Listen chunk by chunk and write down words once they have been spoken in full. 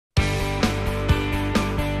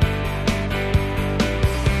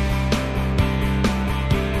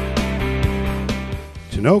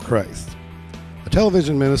To Know Christ, a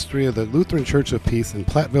television ministry of the Lutheran Church of Peace in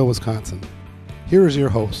Platteville, Wisconsin. Here is your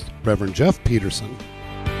host, Reverend Jeff Pedersen.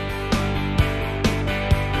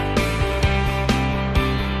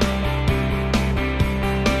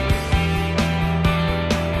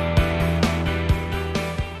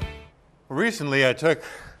 Recently, I took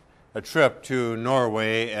a trip to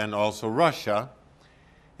Norway and also Russia.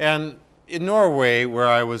 And in Norway, where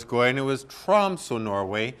I was going, it was Tromsø,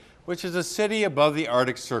 Norway, which is a city above the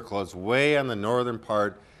Arctic Circle. It's way on the northern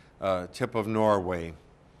tip of Norway.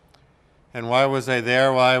 And why was I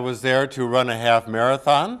there? Well, I was there to run a half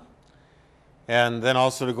marathon, and then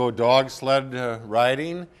also to go dog sled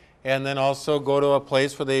riding, and then also go to a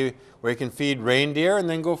place where you can feed reindeer, and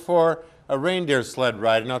then go for a reindeer sled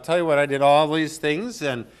ride. And I'll tell you what, I did all these things,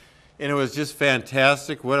 and it was just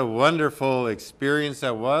fantastic. What a wonderful experience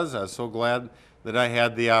that was. I was so glad that I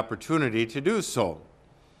had the opportunity to do so.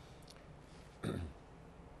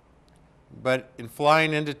 But in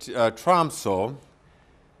flying into Tromsø,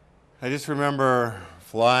 I just remember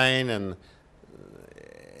flying and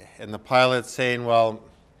the pilot saying, well,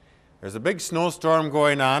 there's a big snowstorm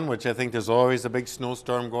going on, which I think there's always a big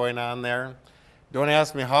snowstorm going on there. Don't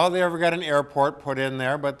ask me how they ever got an airport put in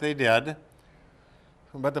there, but they did.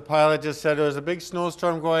 But the pilot just said there's a big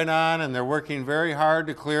snowstorm going on and they're working very hard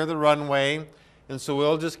to clear the runway, and so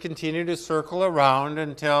we'll just continue to circle around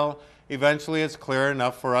until eventually it's clear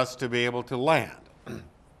enough for us to be able to land.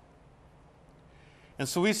 And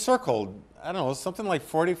so we circled, I don't know, something like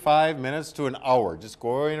 45 minutes to an hour, just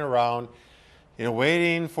going around,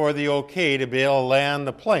 waiting for the okay to be able to land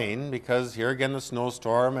the plane, because here again the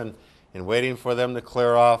snowstorm, and waiting for them to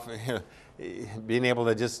clear off, being able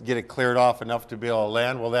to just get it cleared off enough to be able to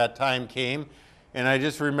land. Well, that time came, and I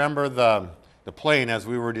just remember the plane as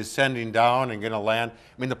we were descending down and going to land.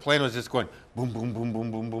 I mean, the plane was just going boom, boom, boom, boom,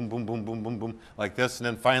 boom, boom, boom, boom, boom, boom, boom, like this, and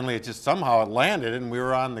then finally it just somehow it landed and we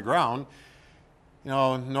were on the ground.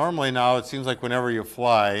 Normally now it seems like whenever you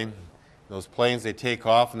fly, those planes, they take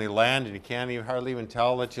off and they land and you can't hardly even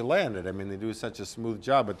tell that you landed. I mean, they do such a smooth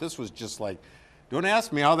job, but this was just like, don't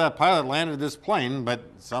ask me how that pilot landed this plane, but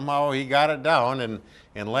somehow he got it down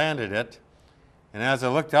and landed it. And as I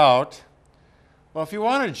looked out, well, if you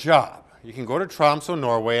want a job, you can go to Tromsø,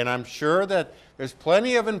 Norway, and I'm sure that there's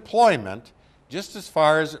plenty of employment just as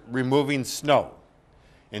far as removing snow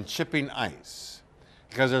and chipping ice,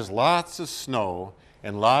 because there's lots of snow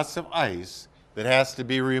and lots of ice that has to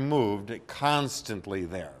be removed constantly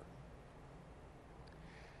there.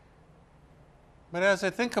 But as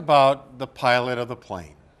I think about the pilot of the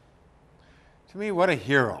plane, to me, what a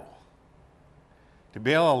hero. To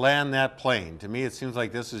be able to land that plane, to me it seems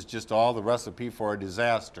like this is just all the recipe for a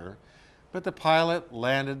disaster. But the pilot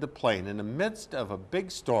landed the plane. In the midst of a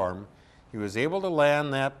big storm, he was able to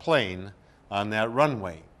land that plane on that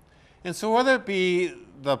runway. And so whether it be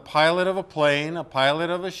the pilot of a plane, a pilot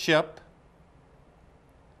of a ship,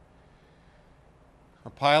 a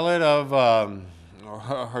pilot of,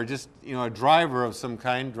 or just a driver of some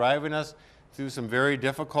kind driving us through some very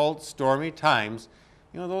difficult, stormy times,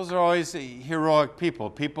 those are always heroic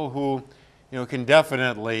people who can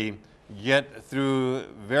definitely get through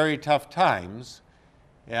very tough times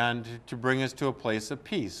and to bring us to a place of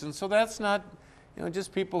peace. And so that's not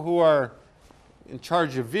just people who are in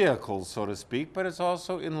charge of vehicles, so to speak, but it's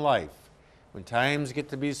also in life. When times get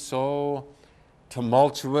to be so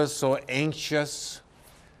tumultuous, so anxious,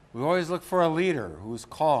 we always look for a leader who's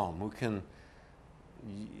calm, who can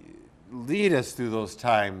lead us through those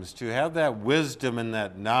times, to have that wisdom and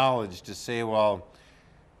that knowledge to say, well,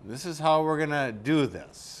 this is how we're going to do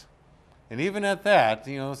this. And even at that,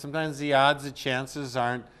 sometimes the odds and chances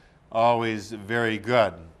aren't always very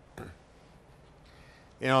good.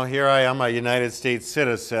 Here I am, a United States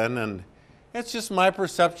citizen, and it's just my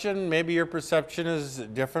perception. Maybe your perception is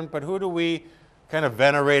different, but who do we kind of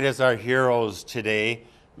venerate as our heroes today?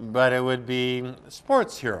 But it would be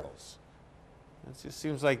sports heroes. It just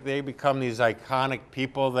seems like they become these iconic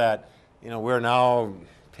people that, we're now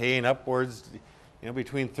paying upwards,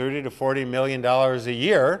 between $30 to $40 million a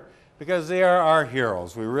year, because they are our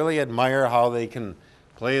heroes. We really admire how they can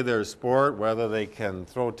play their sport, whether they can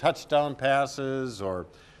throw touchdown passes or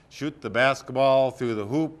shoot the basketball through the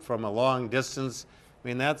hoop from a long distance. I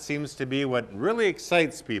mean, that seems to be what really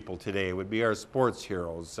excites people today, would be our sports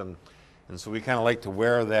heroes. And so we kind of like to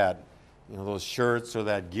wear that, those shirts or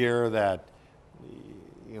that gear that,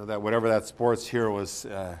 that whatever that sports hero is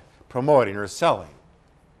promoting or selling.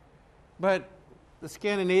 But the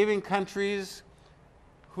Scandinavian countries,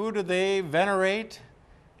 who do they venerate?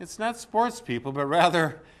 It's not sports people, but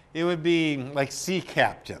rather it would be like sea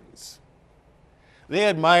captains. They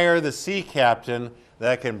admire the sea captain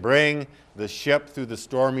that can bring the ship through the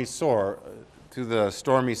stormy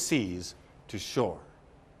seas to shore.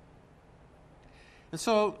 And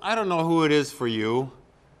so I don't know who it is for you.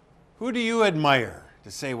 Who do you admire to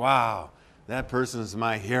say, wow, that person's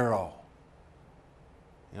my hero?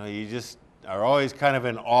 You know, you just are always kind of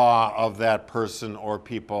in awe of that person or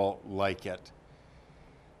people like it.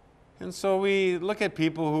 And so we look at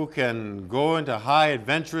people who can go into high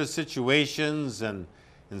adventurous situations and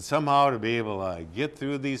somehow to be able to get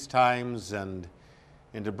through these times and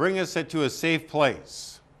to bring us to a safe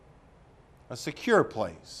place, a secure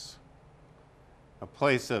place, a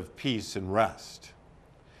place of peace and rest.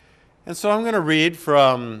 And so I'm going to read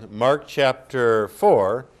from Mark chapter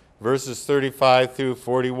 4, verses 35 through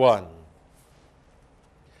 41.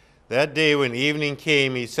 That day when evening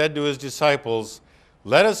came, he said to his disciples,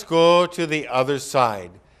 "Let us go to the other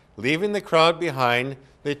side." Leaving the crowd behind,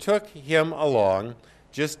 they took him along,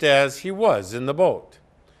 just as he was in the boat.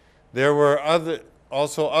 There were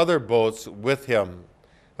also other boats with him.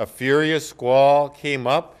 A furious squall came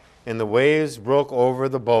up, and the waves broke over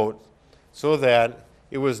the boat, so that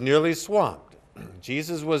it was nearly swamped.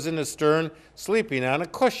 Jesus was in the stern, sleeping on a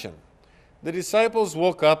cushion. The disciples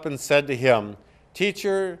woke up and said to him,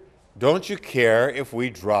 "Teacher, don't you care if we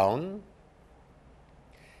drown?"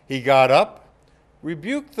 He got up,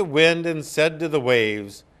 rebuked the wind, and said to the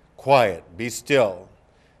waves, "Quiet, be still."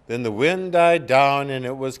 Then the wind died down, and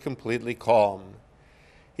it was completely calm.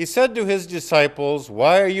 He said to his disciples,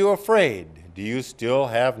 "Why are you afraid? Do you still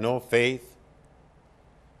have no faith?"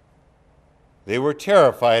 They were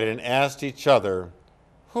terrified and asked each other,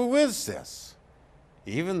 "Who is this?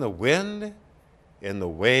 Even the wind and the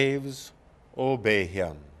waves obey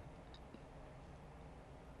him."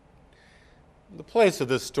 The place of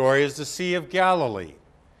this story is the Sea of Galilee.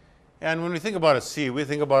 And when we think about a sea, we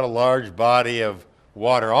think about a large body of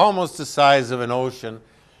water, almost the size of an ocean.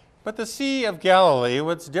 But the Sea of Galilee,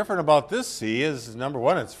 what's different about this sea is, number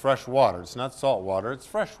one, it's fresh water. It's not salt water, it's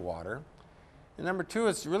fresh water. And number two,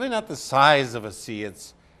 it's really not the size of a sea.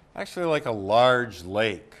 It's actually like a large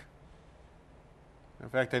lake. In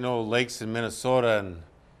fact, I know lakes in Minnesota and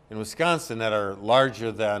in Wisconsin that are larger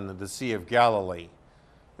than the Sea of Galilee.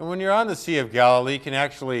 And when you're on the Sea of Galilee, you can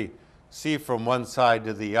actually see from one side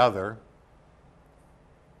to the other.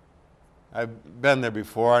 I've been there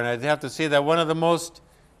before, and I'd have to say that one of the most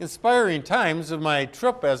inspiring times of my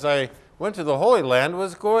trip as I went to the Holy Land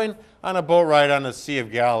was going on a boat ride on the Sea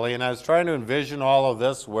of Galilee. And I was trying to envision all of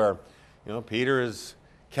this where, Peter is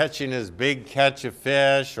catching his big catch of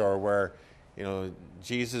fish, or where,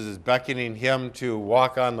 Jesus is beckoning him to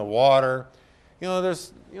walk on the water.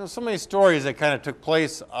 There's so many stories that kind of took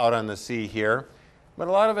place out on the sea here, but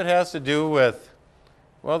a lot of it has to do with,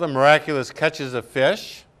 the miraculous catches of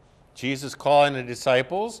fish, Jesus calling the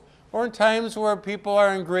disciples, or in times where people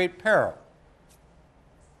are in great peril.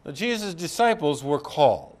 Now, Jesus' disciples were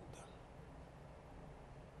called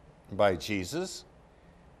by Jesus,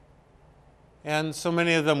 and so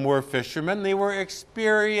many of them were fishermen. They were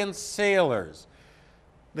experienced sailors.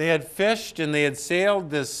 They had fished and they had sailed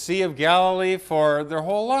this Sea of Galilee for their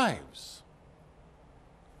whole lives.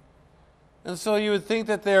 And so you would think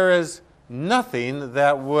that there is nothing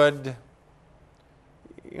that would,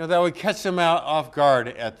 catch them out off guard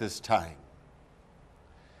at this time.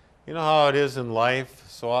 You know how it is in life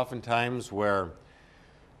so oftentimes where,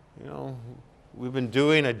 we've been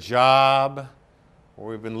doing a job or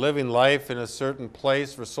we've been living life in a certain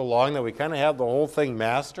place for so long that we kind of have the whole thing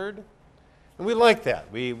mastered. And we like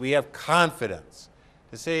that. We have confidence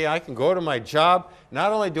to say, I can go to my job.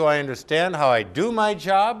 Not only do I understand how I do my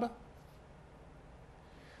job,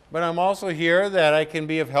 but I'm also here that I can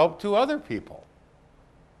be of help to other people.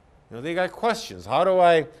 They got questions. How do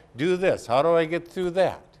I do this? How do I get through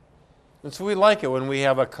that? And so we like it when we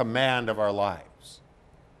have a command of our lives.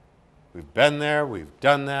 We've been there, we've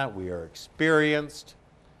done that, we are experienced.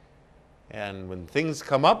 And when things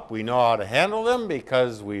come up, we know how to handle them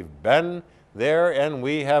because we've been there and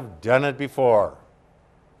we have done it before.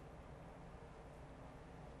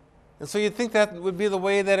 And so you'd think that would be the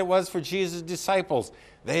way that it was for Jesus' disciples.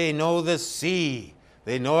 They know the sea.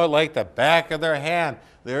 They know it like the back of their hand.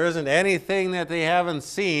 There isn't anything that they haven't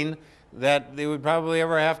seen that they would probably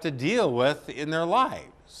ever have to deal with in their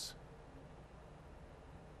lives.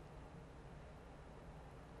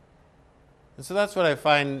 And so that's what I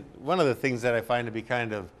find, one of the things that I find to be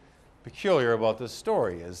kind of peculiar about this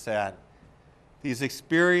story is that these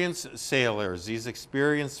experienced sailors, these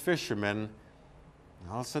experienced fishermen,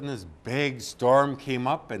 all of a sudden this big storm came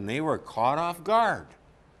up and they were caught off guard.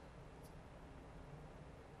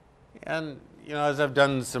 And, as I've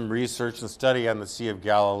done some research and study on the Sea of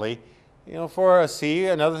Galilee, for a sea,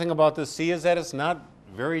 another thing about the sea is that it's not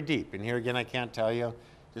very deep. And here again, I can't tell you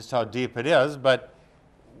just how deep it is, but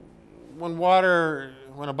when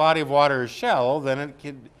a body of water is shallow, then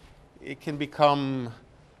it can become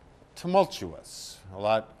tumultuous, a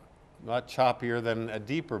lot choppier than a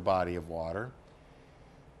deeper body of water.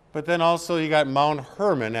 But then also you got Mount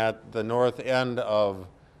Hermon at the north end of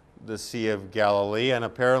the Sea of Galilee, and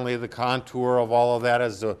apparently the contour of all of that,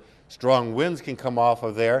 as the strong winds can come off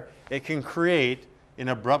of there, it can create an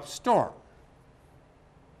abrupt storm.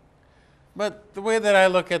 But the way that I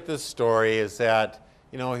look at this story is that,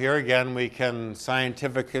 here again we can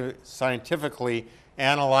scientifically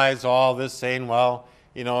analyze all this, saying, well,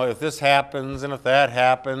 if this happens and if that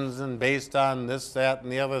happens, and based on this, that,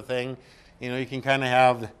 and the other thing, you can kind of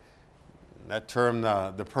have that term,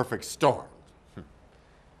 the perfect storm.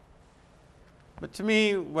 But to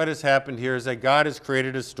me, what has happened here is that God has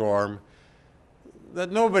created a storm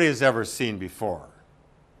that nobody has ever seen before.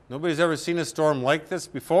 Nobody's ever seen a storm like this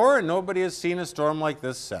before, and nobody has seen a storm like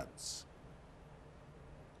this since.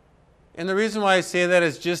 And the reason why I say that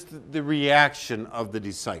is just the reaction of the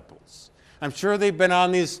disciples. I'm sure they've been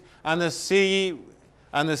on the sea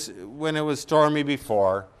when it was stormy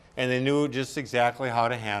before, and they knew just exactly how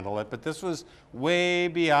to handle it, but this was way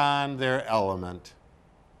beyond their element.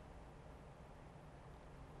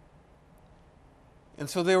 And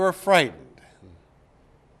so they were frightened.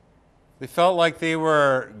 They felt like they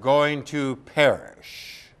were going to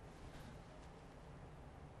perish.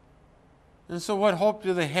 And so what hope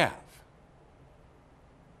do they have?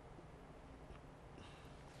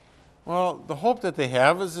 Well, the hope that they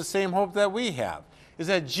have is the same hope that we have, is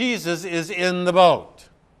that Jesus is in the boat.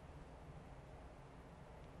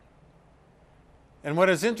 And what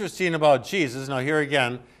is interesting about Jesus, now here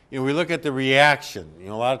again, we look at the reaction. A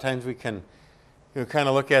lot of times we can kind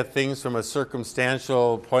of look at things from a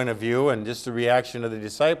circumstantial point of view, and just the reaction of the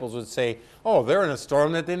disciples would say, oh, they're in a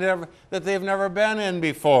storm that they've never been in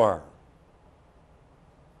before.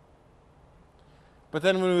 But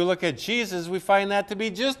then when we look at Jesus, we find that to be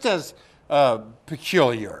just as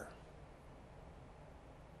peculiar.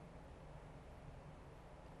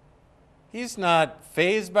 He's not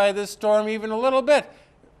fazed by this storm even a little bit,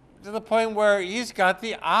 to the point where he's got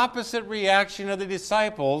the opposite reaction of the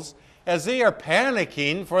disciples. As they are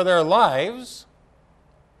panicking for their lives,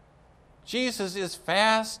 Jesus is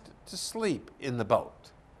fast asleep in the boat.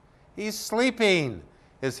 He's sleeping.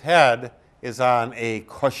 His head is on a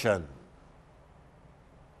cushion.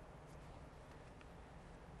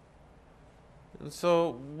 And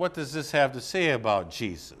so, what does this have to say about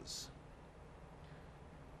Jesus?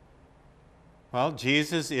 Well,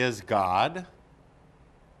 Jesus is God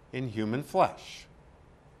in human flesh.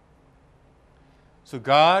 So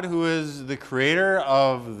God, who is the creator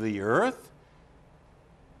of the earth,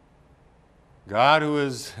 God, who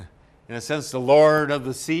is, in a sense, the Lord of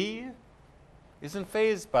the sea, isn't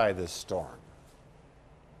fazed by this storm.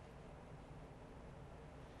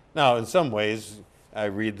 Now, in some ways, I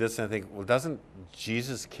read this and I think, well, doesn't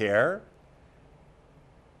Jesus care?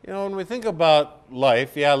 When we think about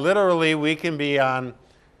life, yeah, literally we can be on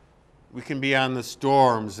the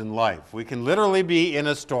storms in life. We can literally be in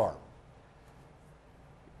a storm.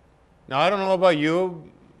 Now, I don't know about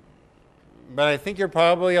you, but I think you're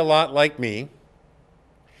probably a lot like me,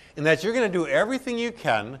 in that you're going to do everything you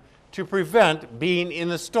can to prevent being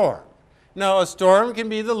in a storm. Now, a storm can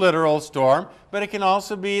be the literal storm, but it can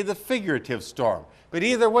also be the figurative storm. But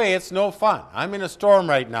either way, it's no fun. I'm in a storm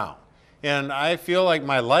right now, and I feel like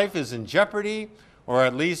my life is in jeopardy, or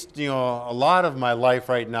at least, a lot of my life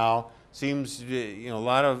right now seems,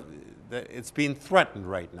 it's being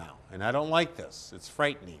threatened right now, and I don't like this. It's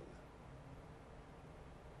frightening.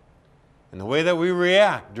 And the way that we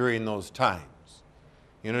react during those times.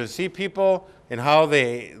 To see people and how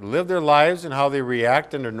they live their lives and how they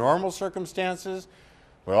react under normal circumstances,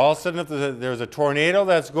 where all of a sudden if there's a tornado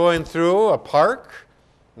that's going through a park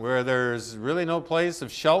where there's really no place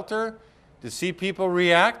of shelter, to see people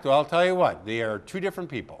react, well, I'll tell you what, they are two different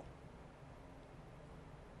people.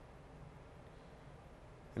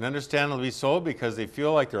 And understandably so, because they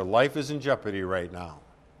feel like their life is in jeopardy right now.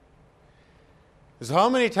 So how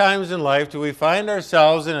many times in life do we find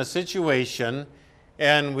ourselves in a situation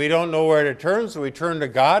and we don't know where to turn, so we turn to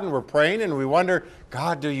God and we're praying and we wonder,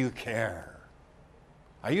 God, do you care?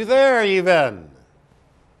 Are you there even?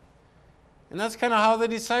 And that's kind of how the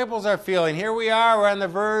disciples are feeling. Here we are, we're on the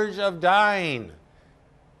verge of dying.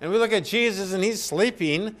 And we look at Jesus and he's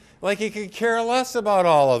sleeping like he could care less about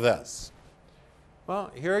all of this.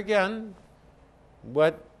 Well, here again,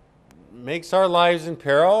 what makes our lives in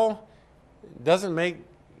peril doesn't make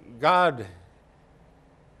God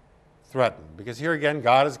threatened. Because here again,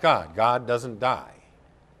 God is God. God doesn't die.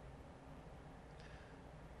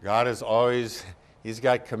 God is always, he's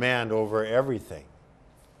got command over everything.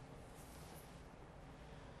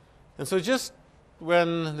 And so just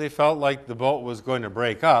when they felt like the boat was going to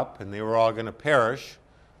break up and they were all going to perish,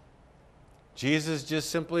 Jesus just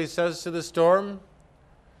simply says to the storm,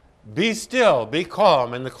 "Be still, be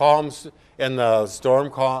calm," and the storm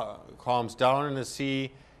calms down, and the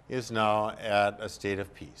sea is now at a state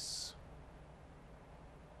of peace.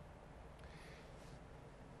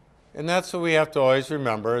 And that's what we have to always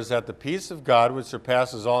remember, is that the peace of God, which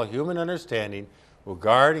surpasses all human understanding, will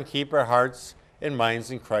guard and keep our hearts and minds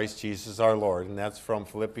in Christ Jesus our Lord. And that's from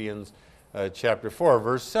Philippians chapter 4,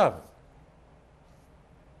 verse 7.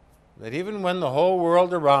 That even when the whole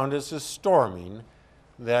world around us is storming,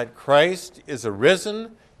 that Christ is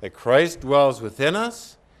arisen, that Christ dwells within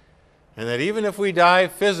us, and that even if we die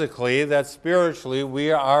physically, that spiritually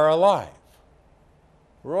we are alive.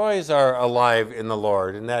 We always are alive in the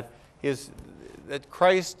Lord, and that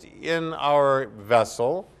Christ in our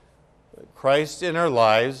vessel, Christ in our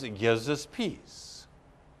lives, gives us peace.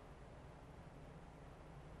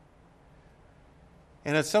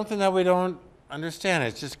 And it's something that we don't understand.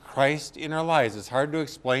 It's just Christ in our lives. It's hard to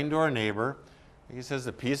explain to our neighbor. He says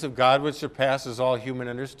the peace of God which surpasses all human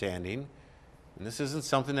understanding. And this isn't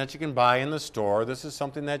something that you can buy in the store. This is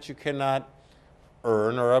something that you cannot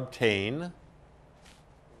earn or obtain.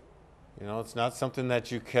 You know, it's not something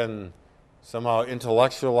that you can somehow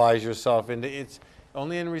intellectualize yourself into. It's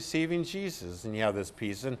only in receiving Jesus, and you have this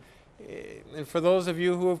peace. And for those of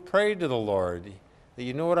you who have prayed to the Lord, that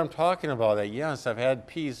you know what I'm talking about, that yes, I've had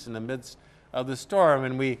peace in the midst of the storm,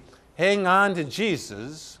 and we hang on to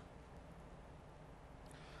Jesus,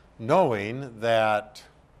 knowing that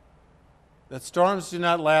storms do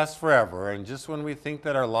not last forever. And just when we think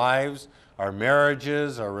that our lives, our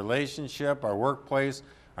marriages, our relationship, our workplace,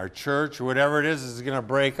 our church, or whatever it is going to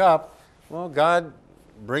break up, well, God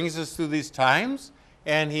brings us through these times,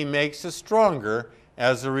 and he makes us stronger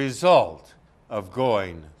as a result of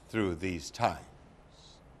going through these times.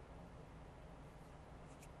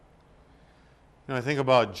 You know, I think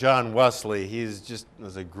about John Wesley. He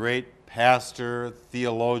was a great pastor,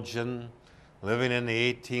 theologian, living in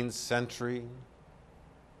the 18th century.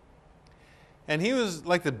 And he was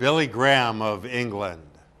like the Billy Graham of England.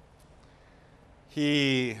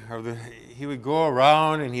 He would go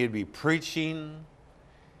around and he'd be preaching,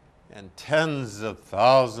 and tens of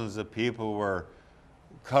thousands of people were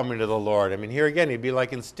coming to the Lord. I mean, here again, he'd be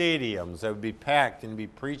like in stadiums that would be packed, and he'd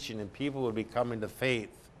be preaching, and people would be coming to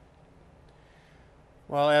faith.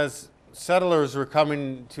 Well, as settlers were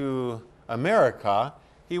coming to America,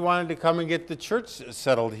 he wanted to come and get the church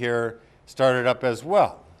settled here, started up as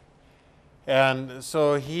well. And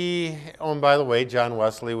so by the way, John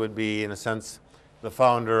Wesley would be, in a sense, the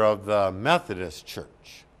founder of the Methodist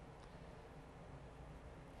Church.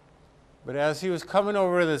 But as he was coming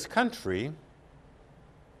over to this country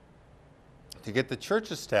to get the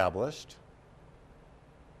church established,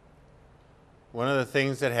 one of the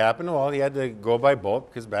things that happened, well, he had to go by boat,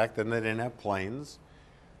 because back then they didn't have planes,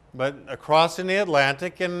 but crossing the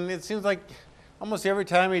Atlantic, and it seems like almost every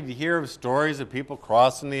time you'd hear of stories of people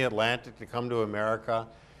crossing the Atlantic to come to America,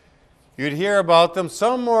 you'd hear about them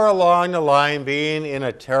somewhere along the line being in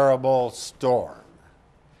a terrible storm.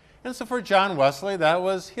 And so for John Wesley, that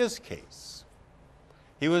was his case.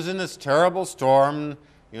 He was in this terrible storm.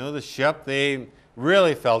 You know, the ship,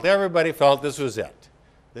 everybody felt this was it.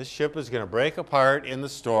 This ship was going to break apart in the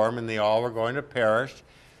storm, and they all were going to perish.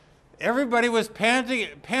 Everybody was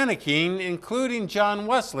panicking, including John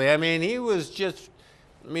Wesley. I mean, he was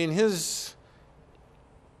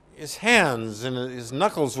his hands and his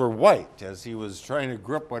knuckles were white as he was trying to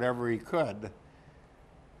grip whatever he could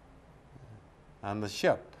on the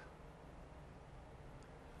ship.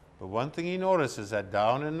 But one thing he noticed is that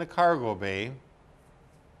down in the cargo bay,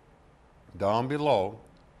 down below,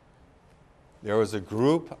 there was a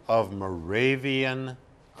group of Moravian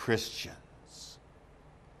Christians.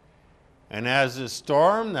 And as the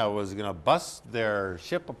storm that was going to bust their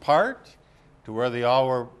ship apart to where they all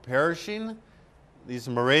were perishing, these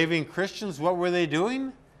Moravian Christians, what were they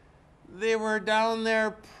doing? They were down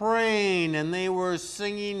there praying, and they were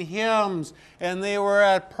singing hymns, and they were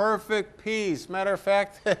at perfect peace. Matter of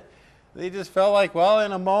fact, they just felt like, well,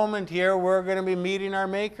 in a moment here, we're going to be meeting our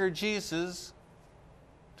Maker, Jesus.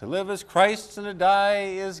 To live is Christ, and to die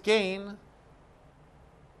is gain.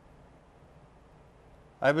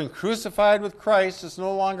 I've been crucified with Christ. It's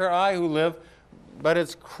no longer I who live, but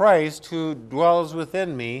it's Christ who dwells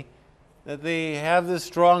within me. That they have this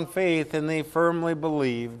strong faith, and they firmly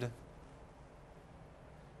believed.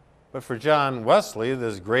 But for John Wesley,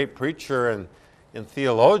 this great preacher and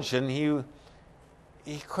theologian, he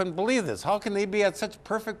couldn't believe this. How can they be at such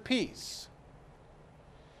perfect peace?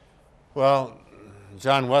 Well,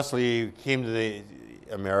 John Wesley came to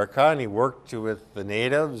America and he worked with the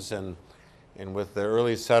natives and with the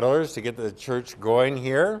early settlers to get the church going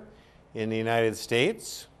here in the United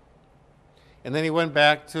States. And then he went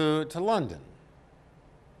back to London,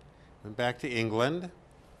 went back to England.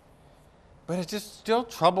 But it just still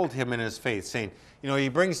troubled him in his faith, saying, he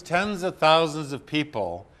brings tens of thousands of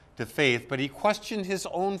people to faith, but he questioned his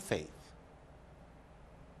own faith.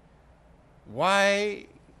 Why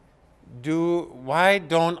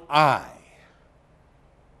don't I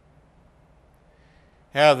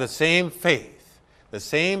have the same faith, the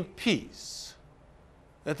same peace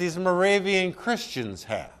that these Moravian Christians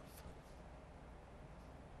have?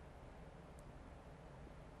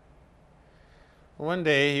 One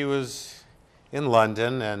day he was in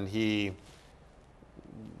London and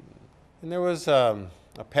there was a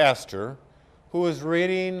pastor who was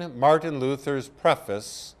reading Martin Luther's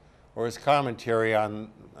preface or his commentary on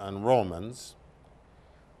Romans.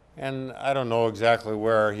 And I don't know exactly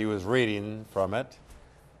where he was reading from it.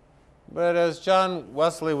 But as John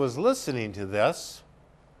Wesley was listening to this,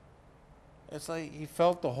 it's like he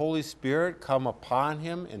felt the Holy Spirit come upon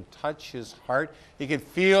him and touch his heart. He could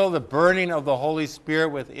feel the burning of the Holy Spirit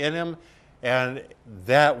within him, and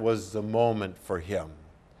that was the moment for him.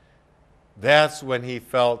 That's when he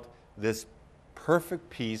felt this perfect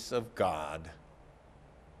peace of God.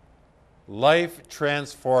 Life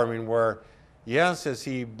transforming, where, yes, as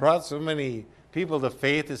he brought so many people to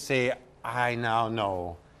faith to say, I now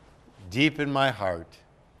know deep in my heart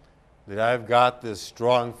that I've got this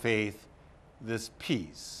strong faith, this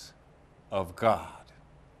peace of God.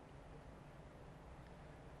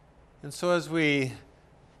 And so as we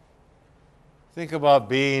think about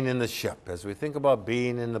being in the ship, as we think about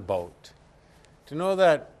being in the boat, to know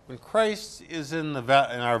that when Christ is in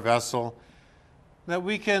our vessel, that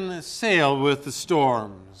we can sail with the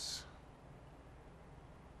storms.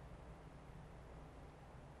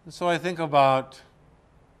 And so I think about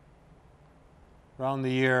around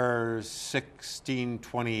the year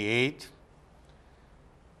 1628,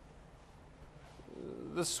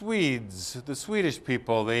 the Swedish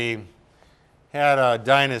people, they had a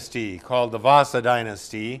dynasty called the Vasa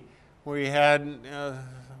dynasty, where you had, I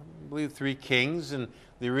believe, 3 kings, and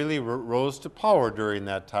they really rose to power during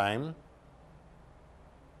that time.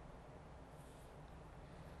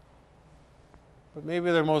 But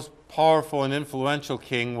maybe their most powerful and influential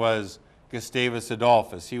king was Gustavus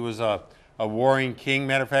Adolphus. He was a warring king.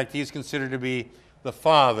 Matter of fact, he's considered to be the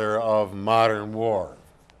father of modern war.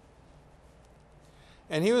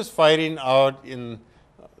 And he was fighting out in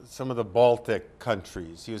some of the Baltic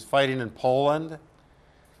countries. He was fighting in Poland,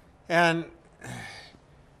 and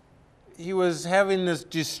he was having this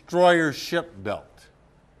destroyer ship built.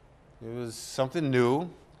 It was something new,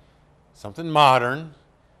 something modern.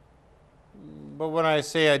 But when I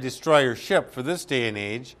say a destroyer ship for this day and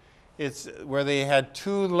age, it's where they had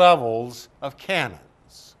 2 levels of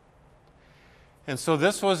cannons. And so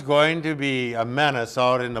this was going to be a menace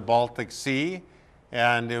out in the Baltic Sea,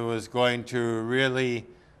 and it was going to really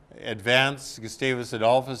advance Gustavus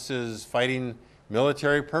Adolphus's fighting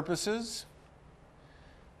military purposes.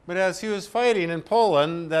 But as he was fighting in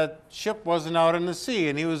Poland, that ship wasn't out in the sea,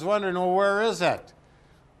 and he was wondering, well, where is it?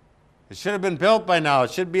 It should have been built by now.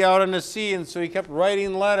 It should be out in the sea, and so he kept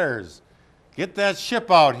writing letters. Get that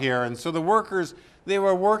ship out here. And so the workers, they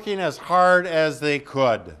were working as hard as they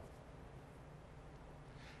could,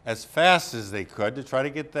 as fast as they could, to try to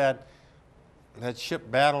get that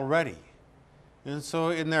ship battle ready. And so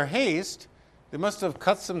in their haste, they must have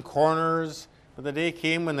cut some corners, but the day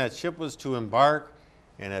came when that ship was to embark,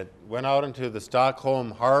 and it went out into the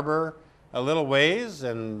Stockholm harbor a little ways,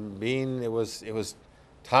 and it was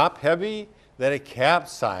top heavy, that it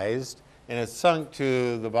capsized and it sunk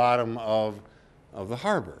to the bottom of the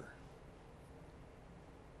harbor.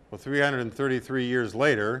 Well, 333 years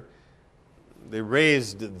later, they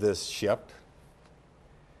raised this ship,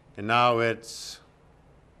 and now it's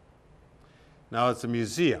a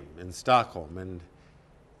museum in Stockholm, and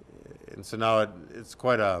so now it's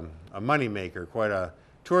quite a money maker, quite a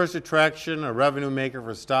tourist attraction, a revenue maker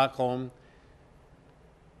for Stockholm.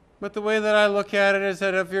 But the way that I look at it is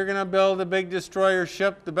that if you're going to build a big destroyer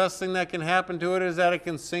ship, the best thing that can happen to it is that it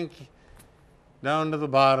can sink down to the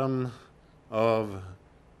bottom of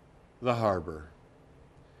the harbor.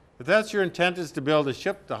 If that's your intent, is to build a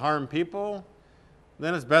ship to harm people,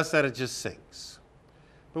 then it's best that it just sinks.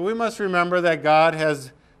 But we must remember that God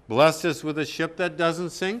has blessed us with a ship that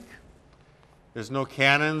doesn't sink. There's no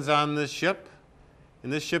cannons on this ship,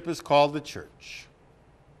 and this ship is called the church.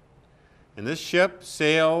 And this ship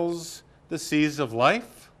sails the seas of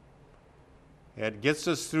life. It gets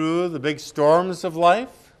us through the big storms of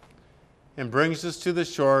life and brings us to the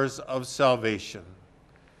shores of salvation.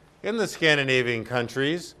 In the Scandinavian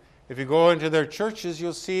countries, if you go into their churches,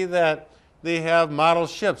 you'll see that they have model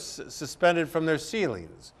ships suspended from their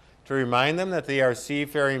ceilings to remind them that they are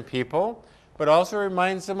seafaring people, but also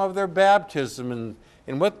reminds them of their baptism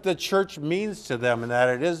and what the church means to them, and that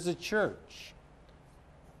it is the church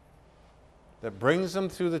that brings them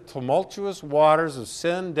through the tumultuous waters of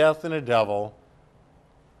sin, death, and the devil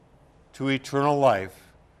to eternal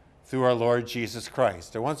life through our Lord Jesus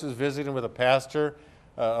Christ. I once was visiting with a pastor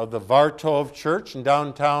of the Vartov Church in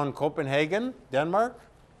downtown Copenhagen, Denmark.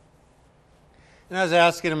 And I was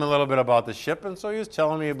asking him a little bit about the ship, and so he was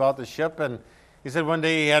telling me about the ship, and he said one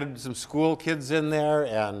day he had some school kids in there,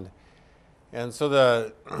 and so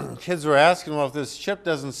the kids were asking, well, if this ship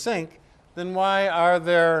doesn't sink, then why are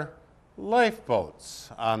there lifeboats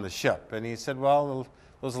on the ship? And he said, well,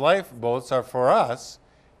 those lifeboats are for us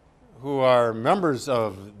who are members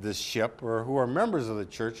of this ship or who are members of the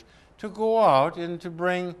church to go out and to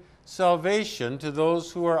bring salvation to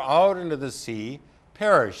those who are out into the sea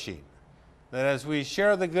perishing. That as we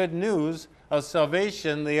share the good news of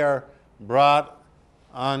salvation, they are brought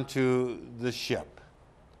onto the ship.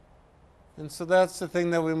 And so that's the thing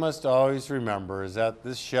that we must always remember, is that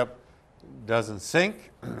this ship doesn't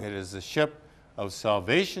sink. It is the ship of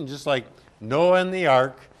salvation, just like Noah and the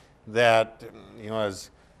ark, that, as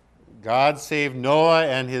God saved Noah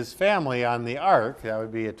and his family on the ark, that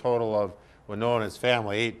would be a total of, Noah and his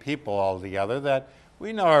family, 8 people altogether, that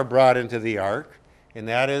we now are brought into the ark, and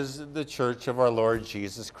that is the church of our Lord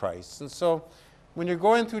Jesus Christ. And so when you're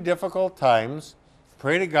going through difficult times,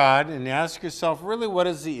 pray to God and ask yourself, really, what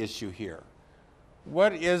is the issue here?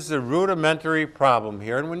 What is the rudimentary problem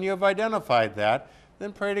here? And when you have identified that,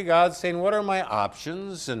 then pray to God saying, what are my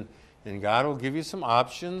options? And God will give you some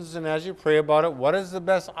options. And as you pray about it, what is the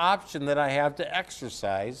best option that I have to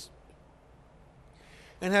exercise?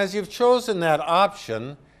 And as you've chosen that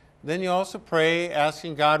option, then you also pray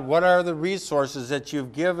asking God, what are the resources that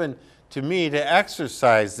you've given to me to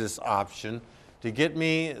exercise this option to get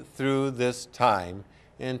me through this time?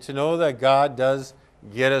 And to know that God does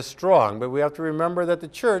get us strong. But we have to remember that the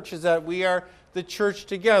church is that we are the church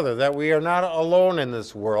together, that we are not alone in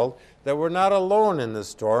this world, that we're not alone in this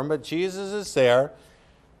storm, but Jesus is there,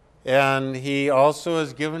 and he also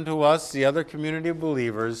has given to us, the other community of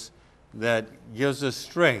believers, that gives us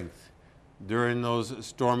strength during those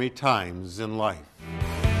stormy times in life.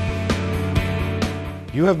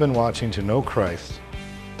 You have been watching To Know Christ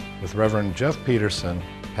with Reverend Jeff Pedersen,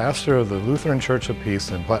 pastor of the Lutheran Church of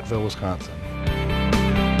Peace in Platteville, Wisconsin.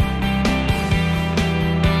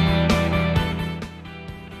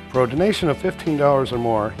 For a donation of $15 or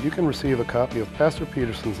more, you can receive a copy of Pastor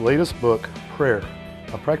Pedersen's latest book, Prayer,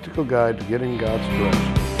 a practical guide to getting God's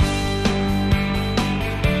direction.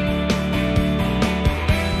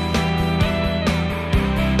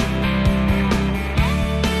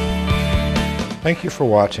 Thank you for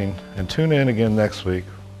watching, and tune in again next week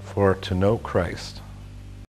for To Know Christ.